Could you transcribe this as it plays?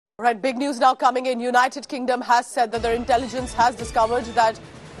Right, big news now coming in. United Kingdom has said that their intelligence has discovered that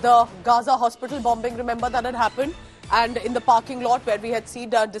the Gaza hospital bombing, remember, that had happened, and in the parking lot where we had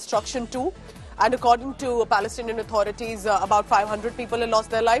seen destruction too. And according to Palestinian authorities, about 500 people have lost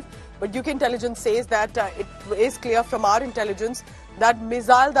their life. But UK intelligence says that it is clear from our intelligence that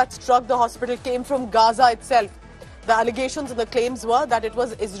missile that struck the hospital came from Gaza itself. The allegations and the claims were that it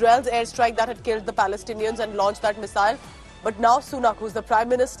was Israel's airstrike that had killed the Palestinians and launched that missile. But now Sunak, who's the Prime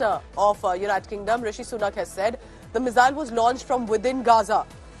Minister of United Kingdom, Rishi Sunak, has said the missile was launched from within Gaza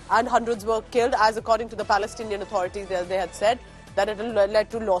and hundreds were killed, as according to the Palestinian authorities, they had said that it led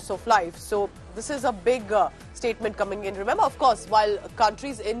to loss of life. So this is a big statement coming in. Remember, of course, while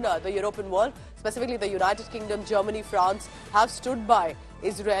countries in the European world, specifically the United Kingdom, Germany, France, have stood by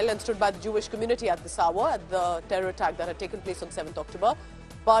Israel and stood by the Jewish community at this hour, at the terror attack that had taken place on 7th October.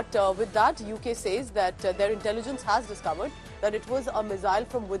 But with that, UK says that their intelligence has discovered that it was a missile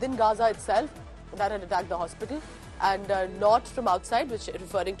from within Gaza itself that had attacked the hospital and not from outside, which is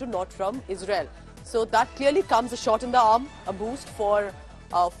referring to not from Israel. So that clearly comes a shot in the arm, a boost for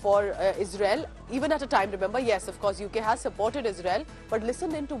Israel, even at a time, remember, yes, of course, UK has supported Israel, but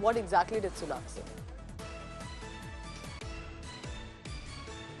listen into what exactly did Sunak say.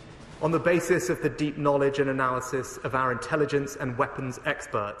 On the basis of the deep knowledge and analysis of our intelligence and weapons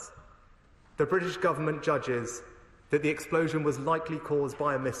experts, the British government judges that the explosion was likely caused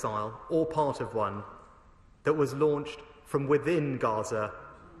by a missile, or part of one, that was launched from within Gaza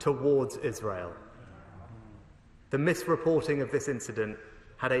towards Israel. The misreporting of this incident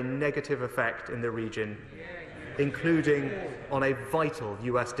had a negative effect in the region, including on a vital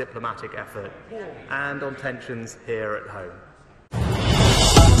US diplomatic effort and on tensions here at home.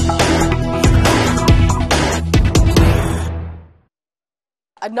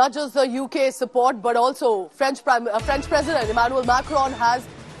 And not just the UK support, but also French President Emmanuel Macron has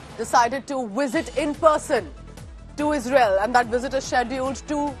decided to visit in person to Israel. And that visit is scheduled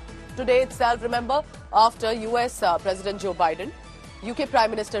to today itself, remember, after US President Joe Biden, UK Prime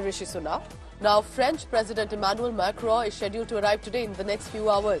Minister Rishi Sunak. Now, French President Emmanuel Macron is scheduled to arrive today in the next few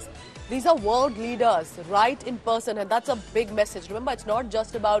hours. These are world leaders right in person, and that's a big message. Remember, it's not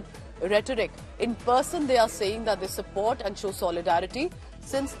just about rhetoric. In person, they are saying that they support and show solidarity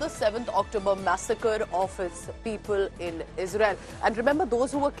since the 7th October massacre of its people in Israel. And remember,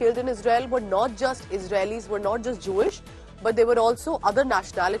 those who were killed in Israel were not just Israelis, were not just Jewish, but they were also other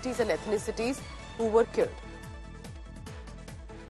nationalities and ethnicities who were killed.